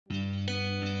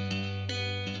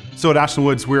So at Ashton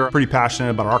Woods, we're pretty passionate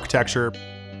about architecture.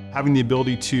 Having the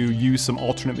ability to use some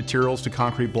alternate materials to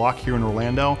concrete block here in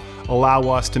Orlando allow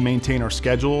us to maintain our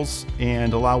schedules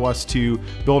and allow us to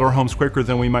build our homes quicker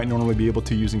than we might normally be able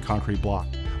to using concrete block.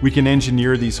 We can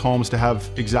engineer these homes to have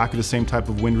exactly the same type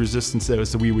of wind resistance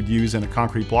as we would use in a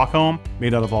concrete block home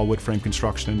made out of all wood frame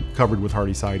construction and covered with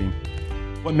Hardie siding.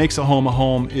 What makes a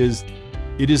home is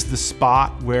it is the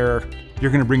spot where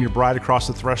you're going to bring your bride across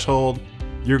the threshold.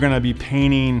 You're going to be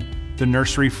painting the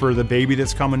nursery for the baby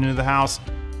that's coming into the house.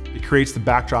 It creates the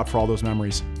backdrop for all those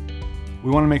memories. We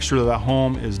want to make sure that that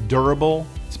home is durable.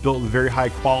 It's built with very high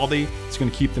quality. It's going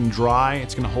to keep them dry.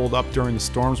 It's going to hold up during the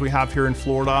storms we have here in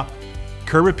Florida.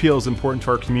 Curb appeal is important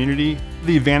to our community.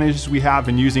 The advantages we have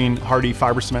in using Hardie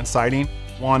fiber cement siding,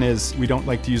 one is we don't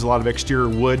like to use a lot of exterior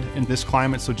wood in this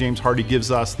climate, so James Hardie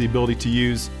gives us the ability to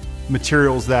use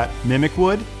materials that mimic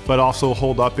wood, but also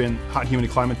hold up in hot, humid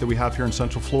climate that we have here in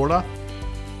Central Florida.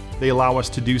 They allow us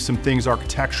to do some things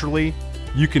architecturally.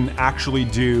 You can actually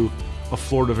do a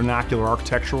Florida vernacular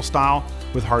architectural style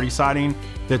with Hardie siding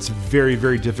that's very,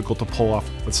 very difficult to pull off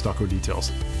with stucco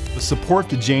details. The support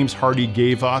that James Hardie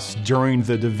gave us during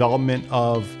the development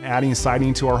of adding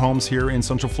siding to our homes here in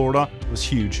Central Florida was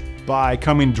huge. By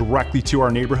coming directly to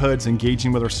our neighborhoods,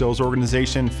 engaging with our sales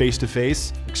organization face to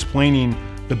face, explaining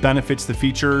the benefits, the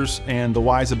features, and the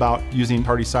whys about using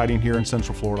Hardie siding here in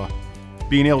Central Florida.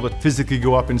 Being able to physically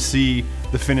go up and see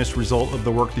the finished result of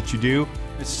the work that you do,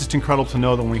 it's just incredible to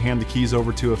know that when we hand the keys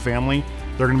over to a family,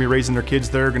 they're going to be raising their kids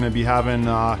there, going to be having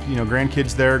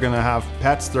grandkids there, going to have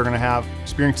pets, they're going to have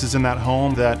experiences in that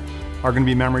home that are going to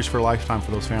be memories for a lifetime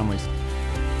for those families.